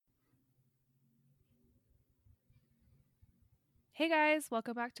Hey guys,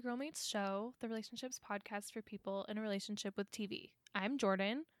 welcome back to Girl Meets Show, the relationships podcast for people in a relationship with TV. I'm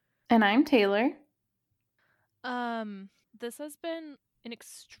Jordan. And I'm Taylor. Um, this has been an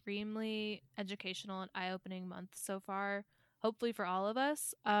extremely educational and eye-opening month so far, hopefully for all of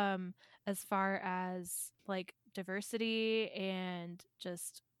us. As far as like diversity and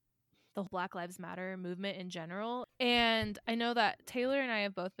just the Black Lives Matter movement in general. And I know that Taylor and I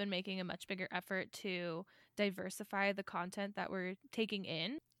have both been making a much bigger effort to diversify the content that we're taking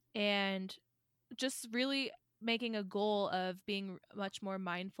in and just really making a goal of being much more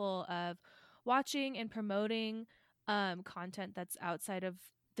mindful of watching and promoting content that's outside of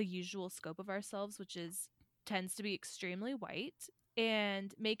the usual scope of ourselves, which is tends to be extremely white,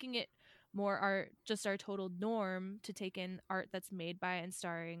 and making it more our total norm to take in art that's made by and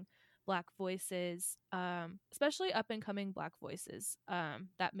starring Black voices, especially up and coming Black voices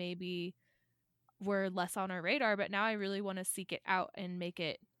that maybe were less on our radar, but now I really want to seek it out and make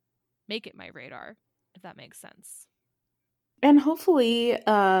it my radar, if that makes sense. And hopefully,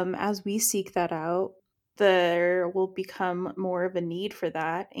 as we seek that out, there will become more of a need for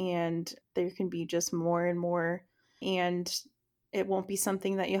that, and there can be just more and more. And it won't be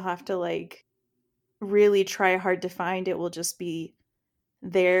something that you'll have to really try hard to find. It will just be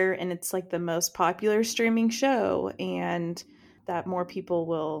there, and it's like the most popular streaming show, and that more people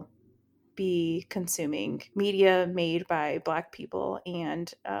will be consuming media made by Black people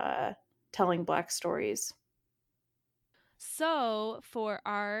and telling Black stories. So, for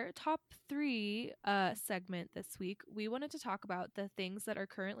our top three segment this week, we wanted to talk about the things that are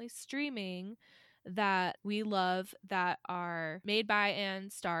currently streaming that we love that are made by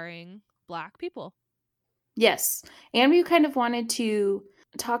and starring Black people. Yes. And we kind of wanted to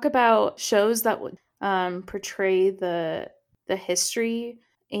talk about shows that would portray the history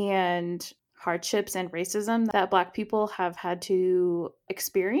and hardships and racism that Black people have had to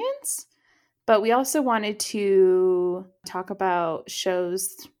experience. But we also wanted to talk about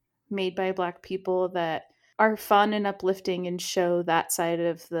shows made by Black people that are fun and uplifting and show that side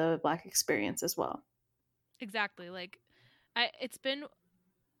of the Black experience as well. Exactly. It's been,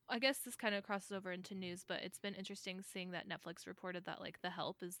 I guess this kind of crosses over into news, but it's been interesting seeing that Netflix reported that like The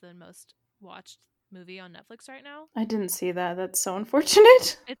Help is the most watched movie on Netflix right now. I didn't see that. That's so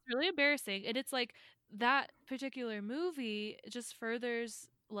unfortunate. It's really embarrassing. And it's like that particular movie just furthers,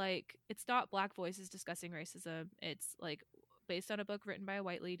 like, it's not Black voices discussing racism. It's like based on a book written by a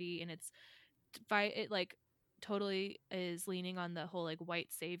white lady, and it like totally is leaning on the whole like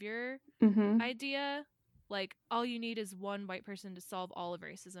white savior hmm idea. Like all you need is one white person to solve all of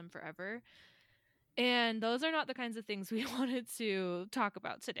racism forever. And those are not the kinds of things we wanted to talk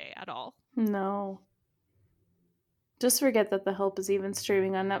about today at all. No. Just forget that The Help is even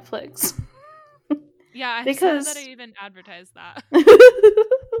streaming on Netflix. Yeah, I'm sad that I Because even advertised that.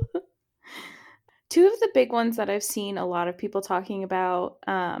 two of the big ones that I've seen a lot of people talking about,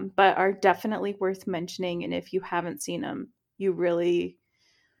 but are definitely worth mentioning, and if you haven't seen them, you really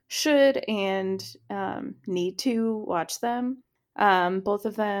should and need to watch them. Both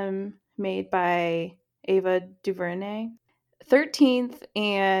of them made by Ava DuVernay. 13th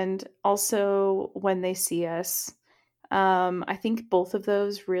and also When They See Us. I think both of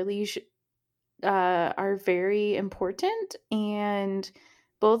those really are very important, and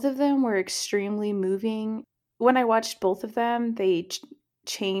both of them were extremely moving. When I watched both of them, they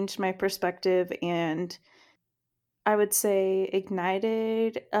changed my perspective and I would say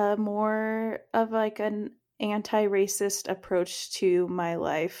ignited more of like an anti-racist approach to my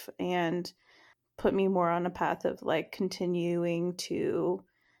life and put me more on a path of like continuing to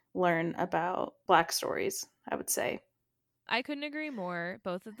learn about Black stories, I would say. I couldn't agree more.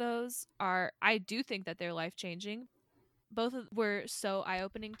 Both of those are, I do think that they're life changing. Were so eye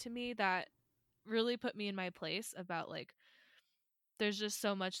opening to me that really put me in my place about like, there's just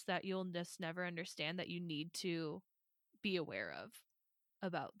so much that you'll just never understand that you need to be aware of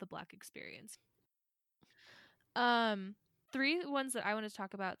about the Black experience. Um, Three ones that I want to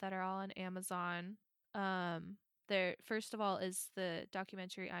talk about that are all on Amazon. There, first of all, is the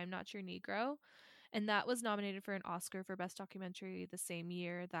documentary I'm Not Your Negro, and that was nominated for an Oscar for Best Documentary the same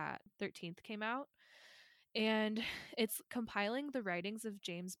year that 13th came out. And it's compiling the writings of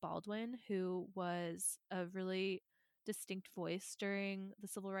James Baldwin, who was a really distinct voice during the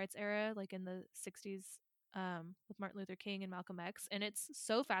civil rights era, like in the 60s, with Martin Luther King and Malcolm X. And it's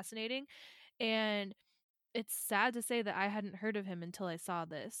so fascinating. And it's sad to say that I hadn't heard of him until I saw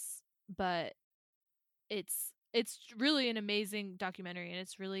this, but it's really an amazing documentary, and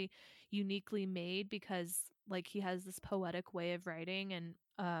it's really uniquely made because like he has this poetic way of writing, and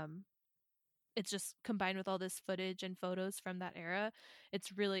it's just combined with all this footage and photos from that era.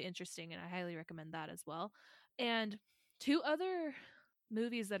 It's really interesting, and I highly recommend that as well. And two other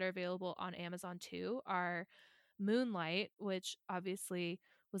movies that are available on Amazon too are Moonlight, which obviously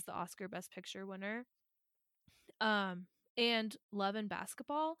was the Oscar Best Picture winner, um, and Love and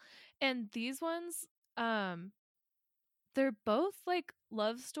Basketball. And these ones, um, they're both like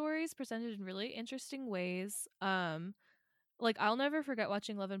love stories presented in really interesting ways. Like I'll never forget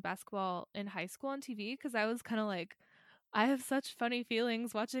watching Love and Basketball in high school on TV because I was kind of like, I have such funny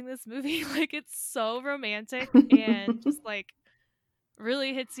feelings watching this movie. Like it's so romantic and just like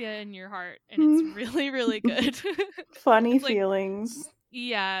really hits you in your heart, and it's really really good. Funny It's like, feelings.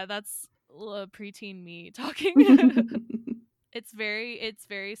 yeah, that's preteen me talking. It's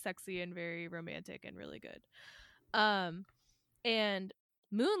very sexy and very romantic and really good. Um and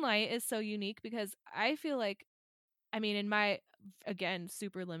Moonlight is so unique because I feel like, I mean, in my, again,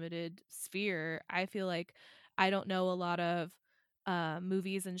 super limited sphere, I feel like I don't know a lot of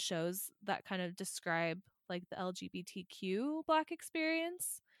movies and shows that kind of describe like the LGBTQ Black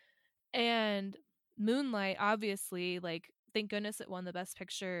experience. And Moonlight, obviously, like, thank goodness it won the Best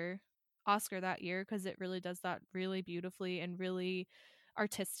Picture Oscar that year because it really does that really beautifully and really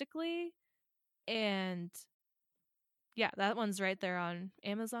artistically. And yeah, that one's right there on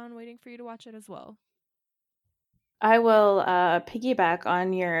Amazon waiting for you to watch it as well. I will piggyback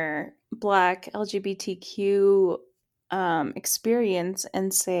on your Black LGBTQ experience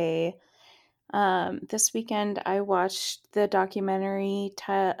and say this weekend I watched the documentary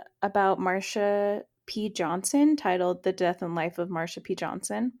about Marsha P. Johnson titled The Death and Life of Marsha P.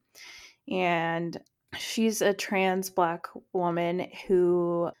 Johnson. And she's a trans Black woman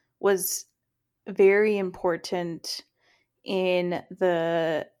who was very important in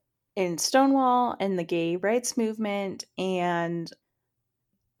Stonewall and the gay rights movement, and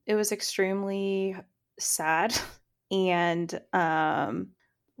it was extremely sad and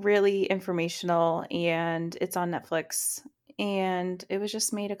really informational, and it's on Netflix, and it was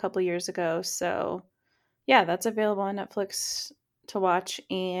just made a couple years ago. So yeah, that's available on Netflix to watch,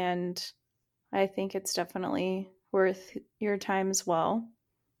 and I think it's definitely worth your time as well.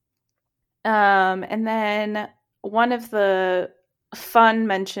 And then one of the fun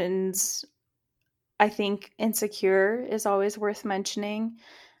mentions, I think Insecure is always worth mentioning.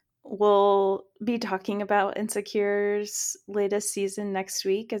 We'll be talking about Insecure's latest season next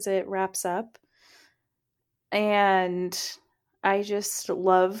week as it wraps up. And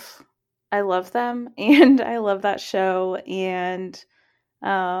I love them and I love that show. And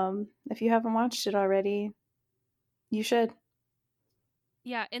if you haven't watched it already, you should.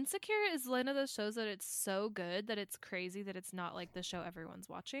 Yeah, Insecure is one of those shows that it's so good that it's crazy that it's not like the show everyone's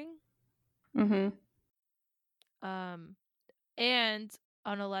watching. Mm-hmm. Um, and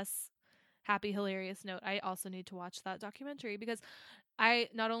on a less happy, hilarious note, I also need to watch that documentary because I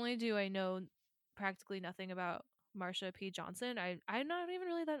not only do I know practically nothing about Marsha P. Johnson, I'm not even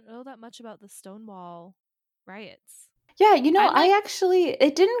really know that much about the Stonewall riots. Yeah, I'm like,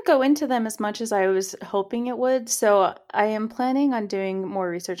 it didn't go into them as much as I was hoping it would. So I am planning on doing more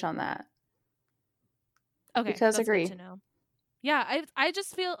research on that okay, because that's good agree. to know. Yeah, I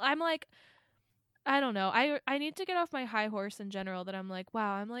just feel I'm like, I don't know. I need to get off my high horse in general that I'm like,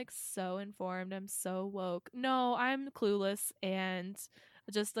 wow, I'm like so informed. I'm so woke. No, I'm clueless and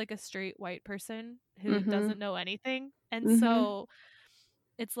just like a straight white person who Mm-hmm. doesn't know anything. And Mm-hmm. so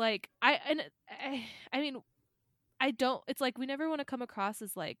it's like I mean, I don't, it's like we never want to come across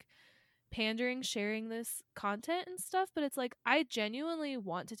as like pandering sharing this content and stuff, but it's like I genuinely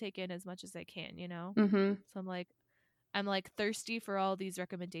want to take in as much as I can, you know? Mm-hmm. So I'm like thirsty for all these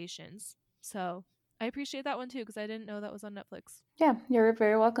recommendations. So I appreciate that one too because I didn't know that was on Netflix. Yeah, you're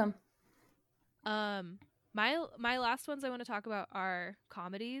very welcome. Um, my last ones I want to talk about are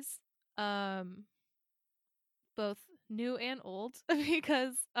comedies, um, both new and old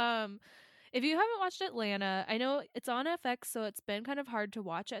because if you haven't watched Atlanta, I know it's on FX, so it's been kind of hard to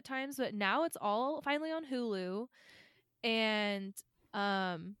watch at times, but now it's all finally on Hulu, and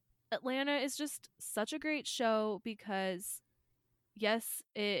um, Atlanta is just such a great show because yes,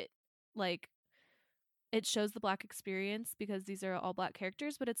 like it shows the Black experience because these are all Black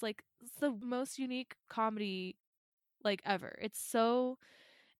characters, but it's the most unique comedy like ever. It's so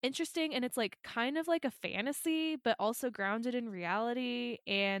interesting, and it's like kind of like a fantasy but also grounded in reality,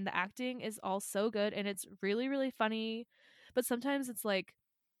 and the acting is all so good, and it's really really funny, but sometimes it's like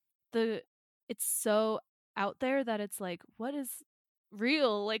the it's so out there that it's like what is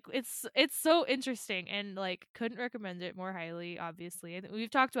real, like it's so interesting, and like couldn't recommend it more highly. Obviously, I think we've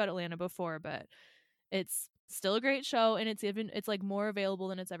talked about Atlanta before, but it's still a great show, and it's like more available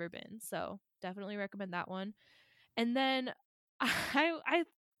than it's ever been. So definitely recommend that one. And then I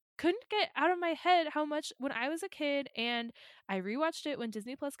couldn't get out of my head how much when I was a kid, and I rewatched it when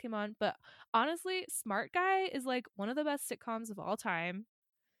Disney Plus came on, but honestly, Smart Guy is like one of the best sitcoms of all time.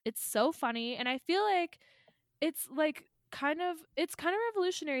 It's so funny, and I feel like it's like it's kind of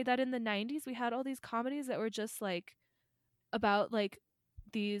revolutionary that in the 90s we had all these comedies that were just like about like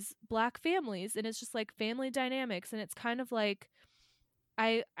these black families, and it's just like family dynamics, and it's kind of like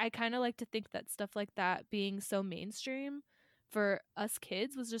I kind of like to think that stuff like that being so mainstream for us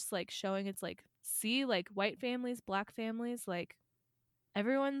kids was just like showing it's like, see, like white families, black families, like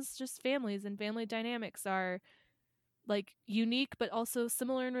everyone's just families, and family dynamics are like unique but also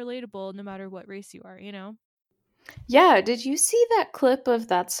similar and relatable no matter what race you are, you know? Yeah, did you see that clip of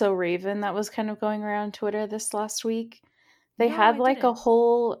That's So Raven that was kind of going around Twitter this last week? They No, had I like a didn't.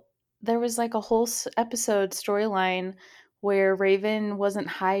 whole there was like a whole episode storyline where Raven wasn't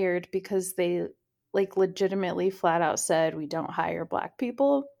hired because they like legitimately flat out said we don't hire black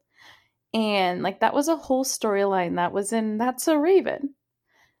people. And like that was a whole storyline that was in That's So Raven.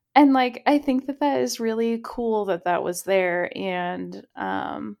 And like I think that that is really cool that that was there. And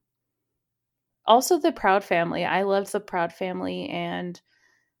also the Proud Family. I loved the Proud Family, and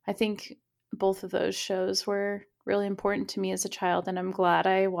I think both of those shows were really important to me as a child, and I'm glad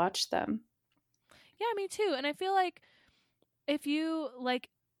I watched them. Yeah, me too. And I feel like if you like,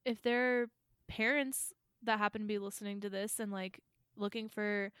 if there are parents that happen to be listening to this and like looking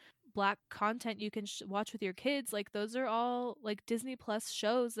for black content you can watch with your kids, like those are all like Disney Plus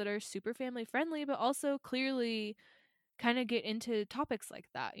shows that are super family friendly, but also clearly kind of get into topics like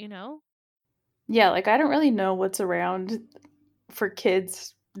that, you know? Yeah, like I don't really know what's around for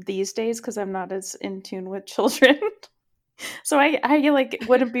kids these days because I'm not as in tune with children. So I like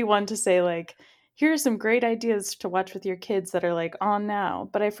wouldn't be one to say like, here are some great ideas to watch with your kids that are like on now.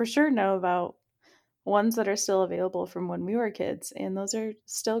 But I for sure know about ones that are still available from when we were kids, and those are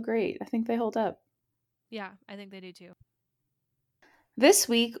still great. I think they hold up. Yeah, I think they do too. This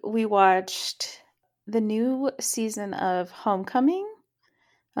week we watched the new season of Homecoming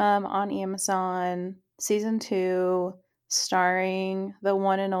on Amazon, season 2, starring the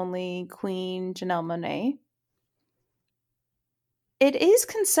one and only Queen Janelle Monáe. It is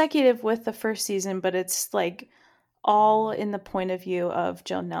consecutive with the first season, but it's like all in the point of view of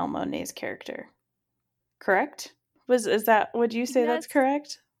Janelle Monáe's character. Correct? Was is that would you say that's Yes,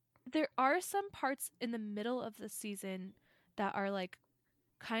 correct? there are some parts in the middle of the season that are like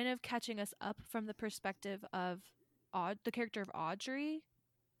kind of catching us up from the perspective of the character of Audrey,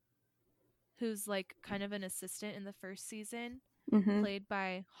 who's like kind of an assistant in the first season, Mhm. played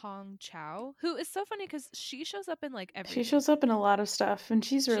by Hong Chow, who is so funny because she shows up in like She everything. shows up in a lot of stuff and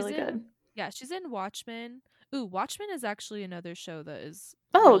she's She's really in, good. yeah, she's in Watchmen. Ooh, Watchmen is actually another show that is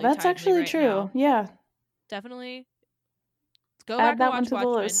Oh, really that's tied to me actually right true. now. Yeah. Definitely go Add back and that one watch to the Watchmen.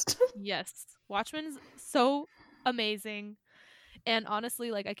 list. Yes, Watchmen's so amazing. And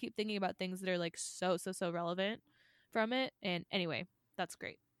honestly, like I keep thinking about things that are like so relevant from it. And anyway, that's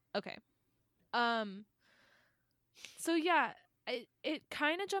great. Okay. Um so yeah, it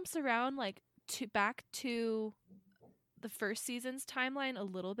kind of jumps around like to back to the first season's timeline a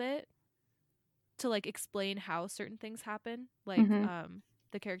little bit to like explain how certain things happen, like Mhm.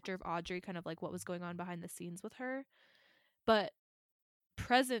 the character of Audrey, kind of like what was going on behind the scenes with her. But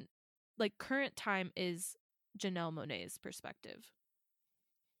present, like current time is Janelle Monáe's perspective,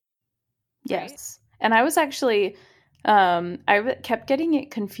 right? Yes. And I was actually kept getting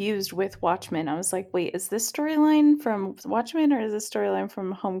it confused with Watchmen. I was like, "Wait, is this storyline from Watchmen or is this storyline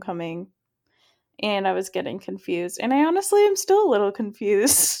from Homecoming?" And I was getting confused. And I honestly am still a little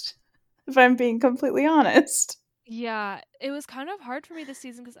confused if I'm being completely honest. Yeah, it was kind of hard for me this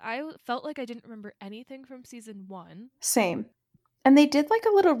season because felt like I didn't remember anything from season one. Same. And they did like a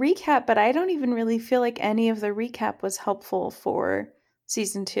little recap, but I don't even really feel like any of the recap was helpful for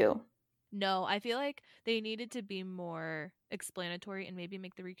season 2. No, I feel like they needed to be more explanatory and maybe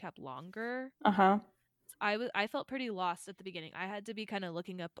make the recap longer. Uh-huh. I felt pretty lost at the beginning. I had to be kind of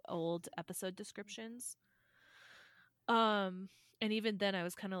looking up old episode descriptions. Um and even then I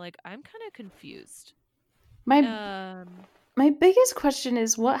was kind of like I'm kind of confused. My Um my biggest question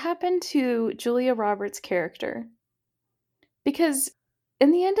is what happened to Julia Roberts' character? Because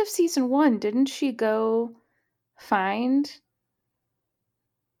in the end of season 1, didn't she go find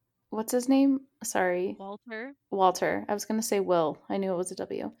what's his name? Sorry, Walter. Walter. I was going to say Will. I knew it was a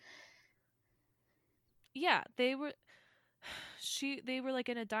W. Yeah, they were like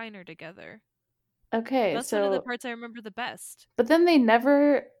in a diner together. Okay, That's one of the so parts I remember the best. but then they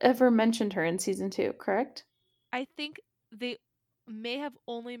never ever mentioned her in season 2, correct? I think they may have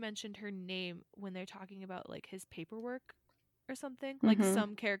only mentioned her name when they're talking about like his paperwork or something. Like Mm-hmm.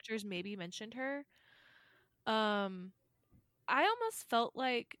 some characters maybe mentioned her. Um I almost felt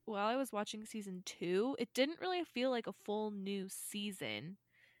like while I was watching season 2, it didn't really feel like a full new season.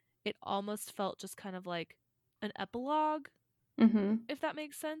 It almost felt just kind of like an epilogue, Mm-hmm. if that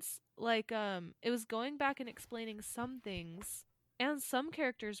makes sense. Like it was going back and explaining some things, and some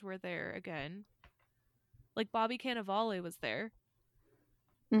characters were there again. Like Bobby Cannavale was there.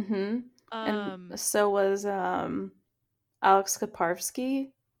 Mm-hmm. And Um so was Alex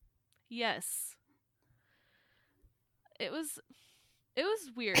Kaparsky. yes. It was it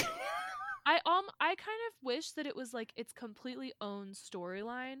was weird. I kind of wish that it was like its completely own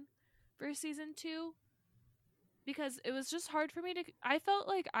storyline for season 2, because it was just hard for me to I felt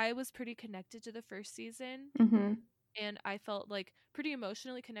like I was pretty connected to the first season, Mm-hmm. and I felt like pretty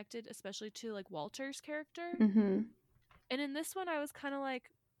emotionally connected, especially to like Walter's character. Mm-hmm. And in this one I was kind of like,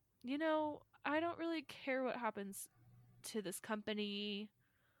 I don't really care what happens to this company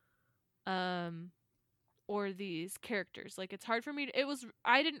um or these characters. Like it's hard for me to, it was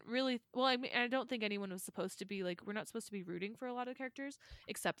I didn't really, well, I mean, I don't think anyone was supposed to be like, we're not supposed to be rooting for a lot of characters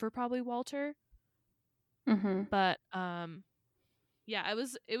except for probably Walter. Mm-hmm. But yeah,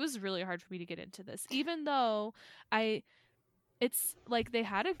 it was really hard for me to get into this, even though I it's like they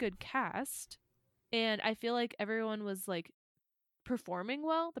had a good cast, and I feel like everyone was like performing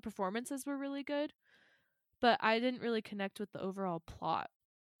well. The performances were really good, but I didn't really connect with the overall plot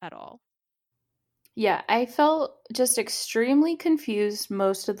at all. Yeah, I felt just extremely confused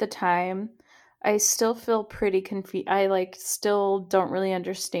most of the time. I still feel pretty confused. I like still don't really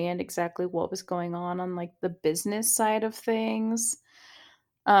understand exactly what was going on like the business side of things.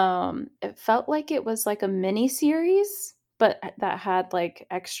 It felt like it was like a mini series, but that had like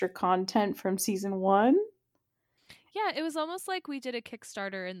extra content from season 1. Yeah, it was almost like we did a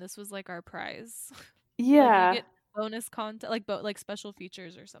Kickstarter and this was like our prize. Like you Yeah. get bonus content, like like special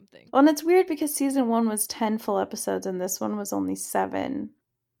features or something. Well, and it's weird because season 1 was 10 full episodes and this one was only 7.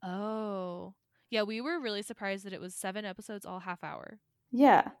 Oh. Yeah, we were really surprised that it was 7 episodes all half hour.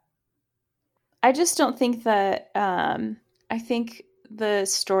 Yeah. I just don't think that I think the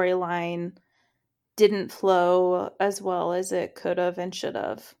storyline didn't flow as well as it could have and should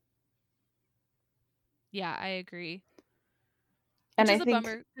have. Yeah, I agree. And Which I is a think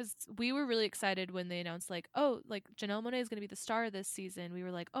bummer because we were really excited when they announced like, oh, like Janelle Monáe is going to be the star this season. We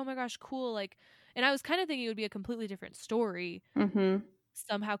were like, oh my gosh, cool. Like, and I was kind of thinking it would be a completely different story, mhm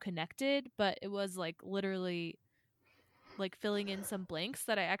somehow connected, but it was like literally like filling in some blanks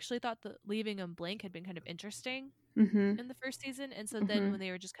that I actually thought that leaving them blank had been kind of interesting mhm in the first season. And so then when mhm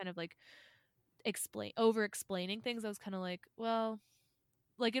they were just kind of like over explaining things, I was kind of like, well,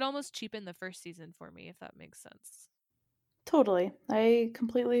 like it almost cheapened the first season for me, if that makes sense. totally. I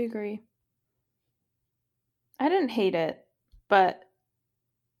completely agree. I didn't hate it, but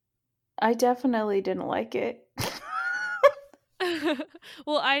I definitely didn't like it.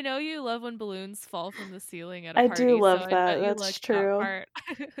 Well, I know you love when balloons fall from the ceiling at a I do party, so love I that. bet you That's liked that true. part.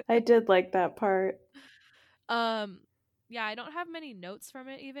 I did like that part. um, yeah, I don't have many notes from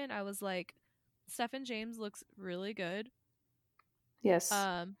it even. I was like, Stephen James looks really good. Yes.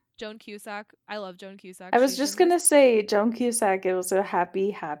 Joan Cusack, I love Joan Cusack. I was She's just in gonna this. say Joan Cusack. It was a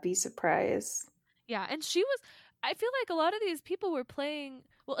happy, happy surprise. Yeah, and she was, I feel like a lot of these people were playing,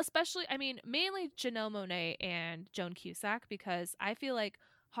 well, especially, I mean, mainly Janelle Monáe and Joan Cusack, because I feel like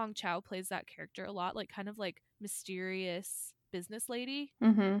Hong Chow plays that character a lot, like kind of like mysterious business lady,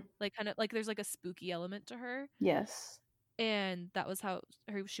 Mm-hmm. like kind of like there's like a spooky element to her, Yes. and that was how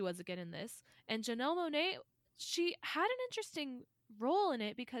she was again in this. And Janelle Monáe, she had an interesting role in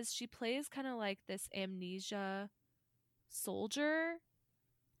it because she plays kind of like this amnesia soldier,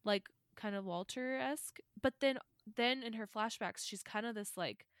 like kind of Walter-esque, but then in her flashbacks she's kind of this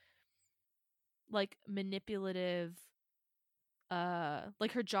like manipulative,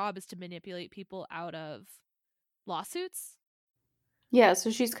 like her job is to manipulate people out of lawsuits. Yeah,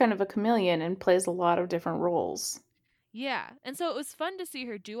 so she's kind of a chameleon and plays a lot of different roles. Yeah, and so it was fun to see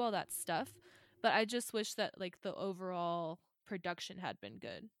her do all that stuff, but I just wish that like the overall production had been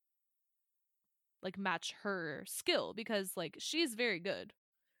good, like match her skill, because like she's very good,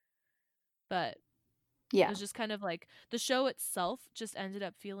 but it Yeah. was just kind of like the show itself just ended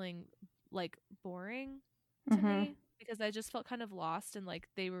up feeling like boring to Mm-hmm. me, because I just felt kind of lost and like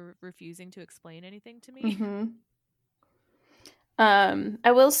they were refusing to explain anything to me. Mm-hmm.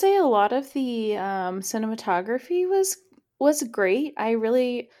 I will say a lot of the cinematography was great.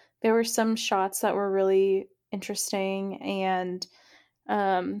 There were some shots that were really interesting, and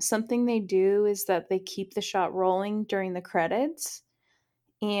something they do is that they keep the shot rolling during the credits.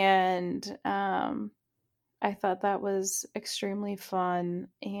 And I thought that was extremely fun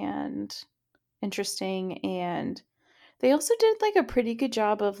and interesting. And they also did like a pretty good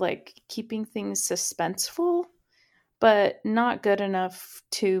job of like keeping things suspenseful, but not good enough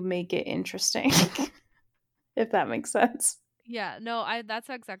to make it interesting. If that makes sense. Yeah, no, I that's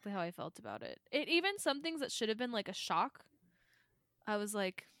exactly how I felt about it. It even some things that should have been like a shock, I was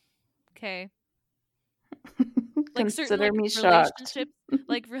like, okay. Like certain Consider like me shocked.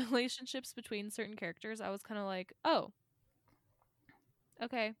 relationships between certain characters, I was kind of like, "Oh,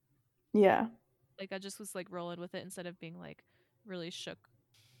 okay." Yeah. Like I just was like rolling with it instead of being like really shook.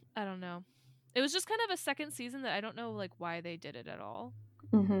 I don't know. It was just kind of a second season that I don't know like why they did it at all.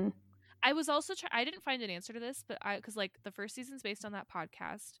 Mm-hmm. I was also I didn't find an answer to this, but cuz like the first season's based on that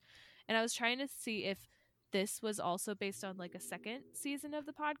podcast, and I was trying to see if this was also based on like a second season of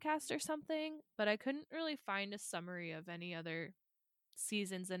the podcast or something, but I couldn't really find a summary of any other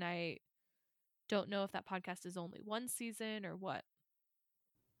seasons, and I don't know if that podcast is only one season or what.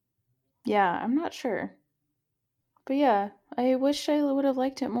 Yeah, I'm not sure. But yeah, I wish I would have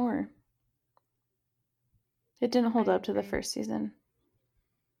liked it more. It didn't I hold up to the agree. first season.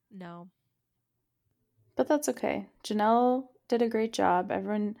 No. But that's okay. Janelle did a great job.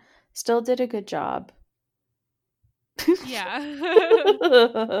 Everyone still did a good job. Yeah.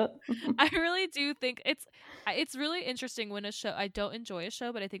 I really do think it's really interesting when a show I don't enjoy a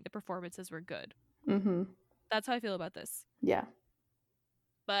show, but I think the performances were good. Mm-hmm. That's how I feel about this. Yeah.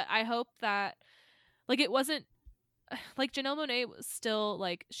 But I hope that like it wasn't like Janelle Monáe was still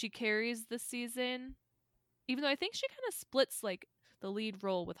like she carries the season, even though I think she kind of splits like the lead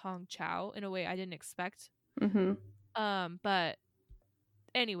role with Hong Chow in a way I didn't expect. Mm-hmm. But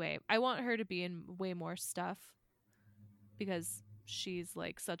anyway, I want her to be in way more stuff because she's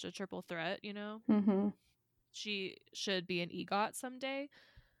like such a triple threat, you know? Mm-hmm. She should be an EGOT someday.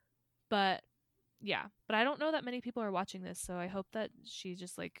 But yeah, but I don't know that many people are watching this, so I hope that she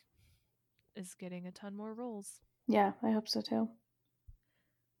just like is getting a ton more roles. Yeah, I hope so too.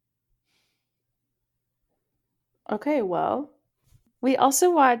 Okay, well, we also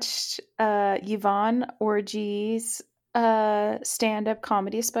watched Yvonne Orji's stand-up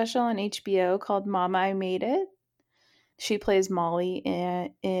comedy special on HBO called Mama I Made It. She plays Molly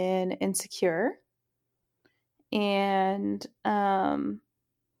in Insecure. And I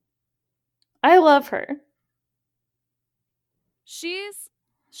love her. She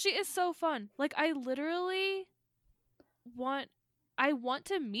is so fun. Like I literally want I want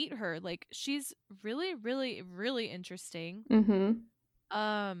to meet her. Like she's really really really interesting. Mm-hmm.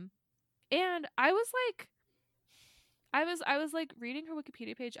 Um and I was like reading her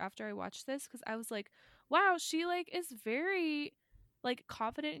Wikipedia page after I watched this cuz I was like, wow, she like is very like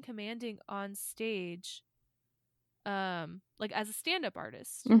confident and commanding on stage. Like as a stand-up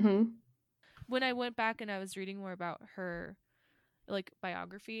artist. Mm-hmm. When I went back and I was reading more about her like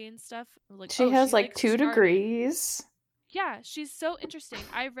biography and stuff, I was like, She oh, has she like like 2 degrees. yeah, she's so interesting.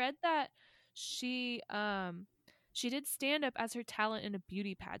 I read that she she did stand up as her talent in a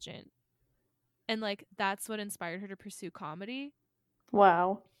beauty pageant. And like that's what inspired her to pursue comedy.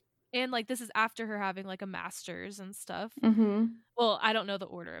 Wow. And like this is after her having like a master's and stuff. Mm-hmm. Well, I don't know the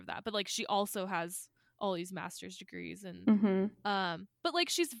order of that, but like she also has all these master's degrees and Mm-hmm. but like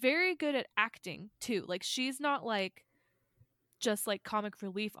she's very good at acting too. Like she's not like just like comic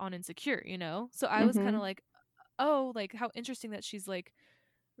relief on Insecure, you know? So I was kind Mm-hmm. of like, oh, like how interesting that she's like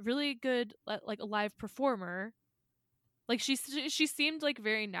really good like a live performer. Like she seemed like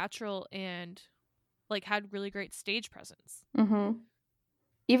very natural and like had really great stage presence. Mm-hmm.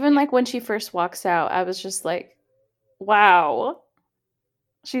 Even Yeah. like when she first walks out, I was just like, wow,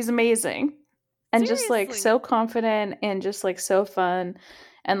 she's amazing. And just like Seriously. so confident and just like so fun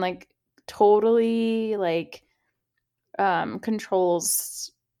and like totally like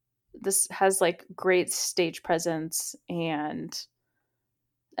controls this, has like great stage presence, and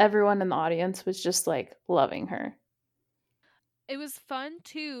everyone in the audience was just like loving her. It was fun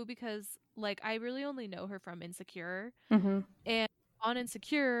too because like I really only know her from Insecure, Mm-hmm. and on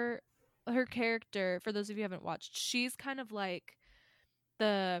Insecure her character, for those of you who haven't watched, she's kind of like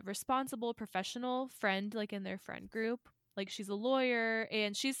the responsible professional friend like in their friend group. Like she's a lawyer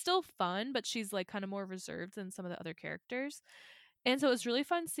and she's still fun, but she's like kind of more reserved than some of the other characters. And so it was really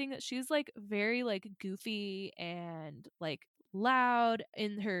fun seeing that she's like very like goofy and like loud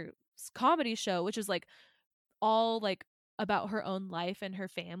in her comedy show, which is like all like about her own life and her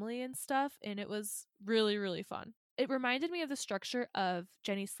family and stuff. And it was really, really fun. It reminded me of the structure of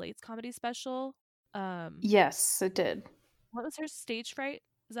Jenny Slate's comedy special. Yes, it did. what was her stage fright?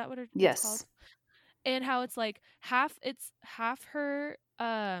 Is that what it's called? Yes. And how it's half her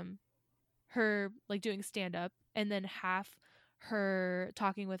her like doing stand up and then half her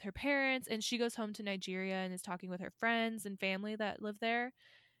talking with her parents, and she goes home to Nigeria and is talking with her friends and family that live there.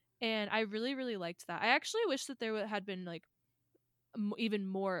 And I really really liked that. I actually wish that there had been like even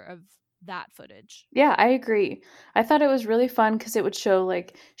more of that footage. Yeah, I agree. I thought it was really fun because it would show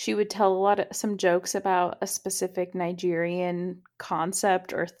like she would tell some jokes about a specific Nigerian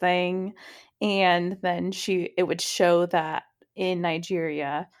concept or thing, and then it would show that in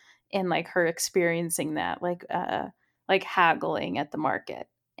Nigeria and like her experiencing that like haggling at the market.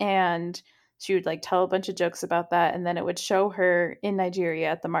 And she would like tell a bunch of jokes about that, and then it would show her in Nigeria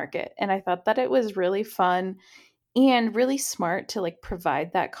at the market. And I thought that it was really fun and really smart to like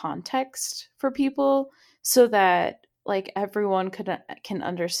provide that context for people so that like everyone can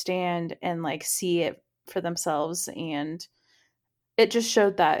understand and like see it for themselves, and it just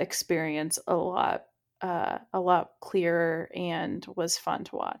showed that experience a lot clearer and was fun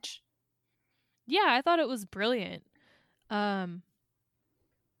to watch. Yeah, I thought it was brilliant. Um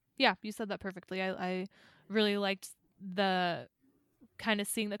yeah, you said that perfectly. I really liked the kind of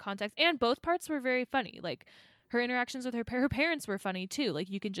seeing the context, and both parts were very funny. Like her interactions with her parents were funny too. Like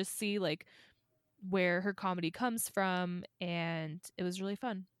you can just see like where her comedy comes from, and it was really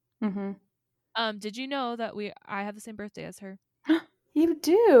fun. Mm-hmm. Did you know that I have the same birthday as her? You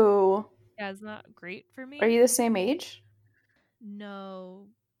do? Yeah, isn't that great for Are me? you the same age? No.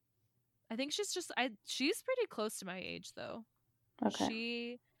 I think she's pretty close to my age though. Okay.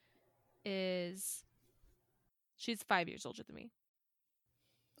 She is she's 5 years older than me.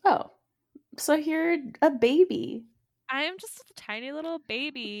 Oh, so you're a baby. I am just a tiny little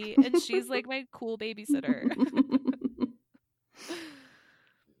baby, and she's like my cool babysitter.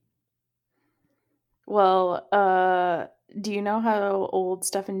 Well, do you know how old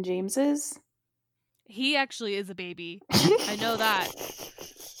Stephen James is? He actually is a baby. I know that.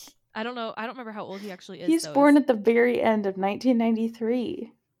 I don't know. I don't remember how old he actually is He's though. born at the very end of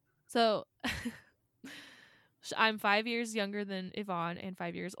 1993. So I'm 5 years younger than Yvonne and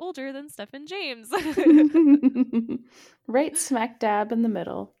 5 years older than Stephen James. Right smack dab in the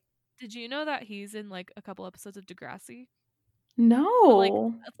middle. Did you know that he's in like a couple episodes of Degrassi? But like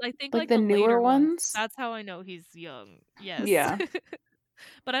No. I think Like like the the newer later ones. ones? That's how I know he's young. Yes. Yeah.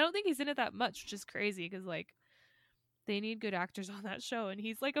 But I don't think he's in it that much, which is crazy because like they need good actors on that show, and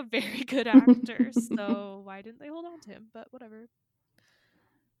he's like a very good actor. So why didn't they hold on to him? But whatever.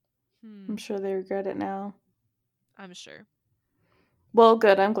 I'm sure they regret it now. I'm sure. Well,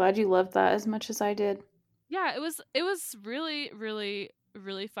 good. I'm glad you loved that as much as I did. Yeah, it was really really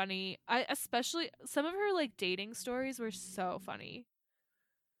really funny. I especially some of her like dating stories were so funny.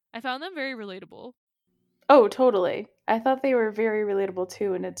 I found them very relatable. Oh, totally. I thought they were very relatable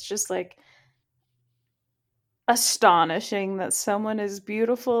too, and it's just like astonishing that someone as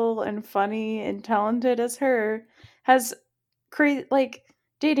beautiful and funny and talented as her has like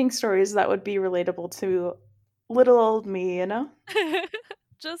dating stories that would be relatable to little old me, you know?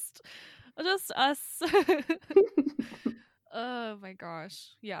 just just us. Oh my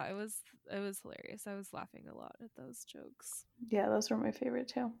gosh. Yeah, it was hilarious. I was laughing a lot at those jokes. Yeah, those were my favorite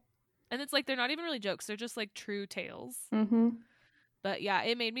too. And it's like they're not even really jokes, they're just like true tales. Mhm. But yeah,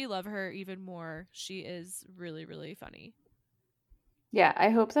 it made me love her even more. She is really really funny. Yeah, I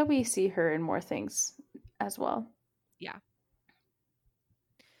hope that we see her in more things as well. Yeah.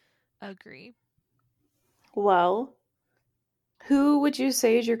 Agree. Well, who would you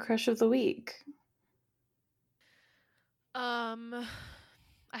say is your crush of the week?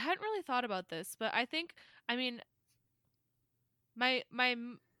 I hadn't really thought about this, but I mean my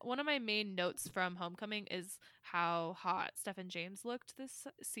one of my main notes from Homecoming is how hot Stephen James looked this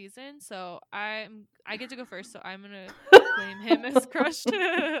season. So I get to go first, so I'm going to claim him as crush.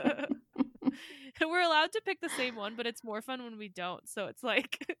 We're allowed to pick the same one, but it's more fun when we don't. So it's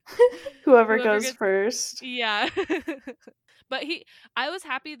like Whoever whoever goes gets first. yeah. But I was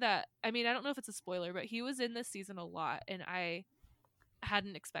happy that I mean, I don't know if it's a spoiler, but he was in this season a lot, and I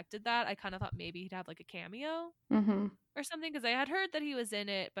hadn't expected that. I kind of thought maybe he'd have like a cameo Mhm. or something because I had heard that he was in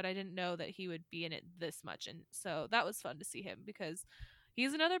it, but I didn't know that he would be in it this much. And so that was fun to see him because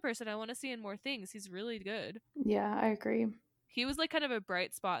he's another person I want to see in more things. He's really good. Yeah, I agree. He was like kind of a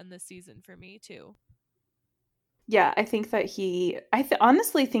bright spot in this season for me too. Yeah, I think that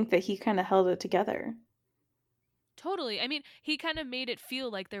honestly think that he kind of held it together. Totally. I mean, he kind of made it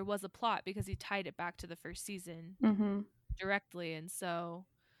feel like there was a plot because he tied it back to the first season Mhm. directly, and so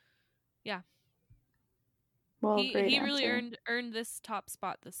yeah, Well, he great he really answer. earned this top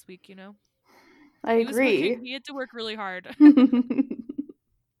spot this week. You know. I agree. He had to work really hard.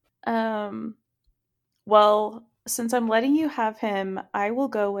 um, well, since I'm letting you have him, I will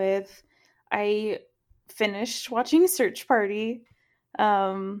go with I finished watching Search Party.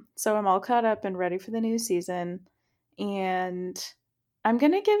 So I'm all caught up and ready for the new season. And I'm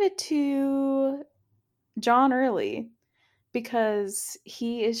going to give it to John Early because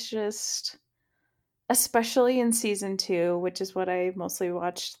he is just, especially in season 2, which is what I mostly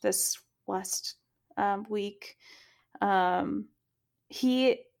watched this last week. Um,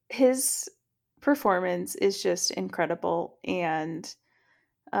 his performance is just incredible, and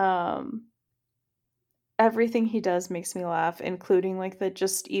um, everything he does makes me laugh, including like the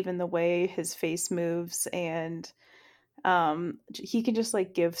just even the way his face moves, and he can just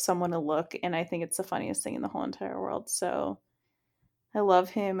like give someone a look, and I think it's the funniest thing in the whole entire world. So I love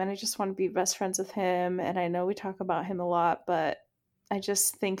him, and I just want to be best friends with him. And I know we talk about him a lot, but I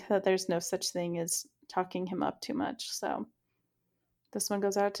just think that there's no such thing as talking him up too much. So this one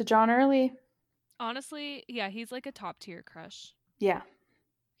goes out to John Early. Honestly, yeah, he's like a top tier crush. Yeah.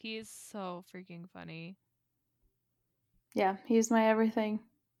 He's so freaking funny. Yeah, he's my everything.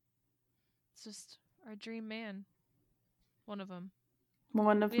 It's just our dream man. One of them.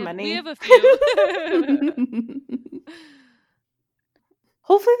 One of many. We have a few.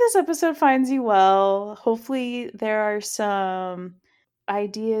 Hopefully this episode finds you well. Hopefully there are some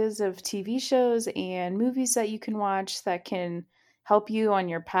ideas of TV shows and movies that you can watch that can help you on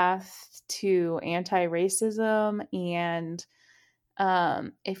your path to anti-racism. And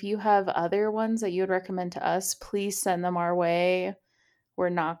if you have other ones that you would recommend to us, please send them our way. We're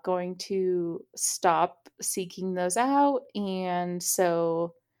not going to stop seeking those out. And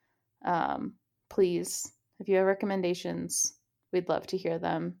so please, if you have recommendations, we'd love to hear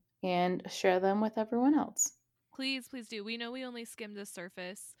them and share them with everyone else. Please do. We know we only skimmed the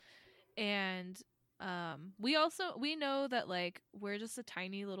surface, and we know that like we're just a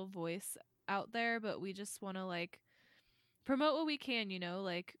tiny little voice out there, but we just want to like promote what we can, you know,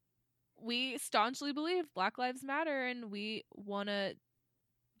 like we staunchly believe Black Lives Matter, and we want to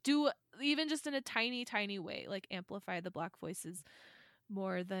do, even just in a tiny way, like amplify the Black voices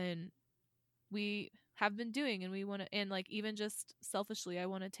more than we have been doing. And we want to, and like even just selfishly, I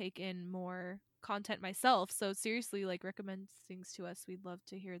want to take in more content myself. So seriously, like recommend things to us. We'd love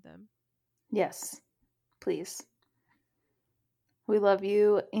to hear them. Yes, please. We love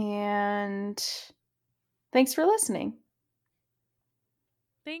you, and thanks for listening.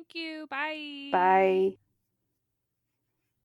 Thank you. Bye. Bye.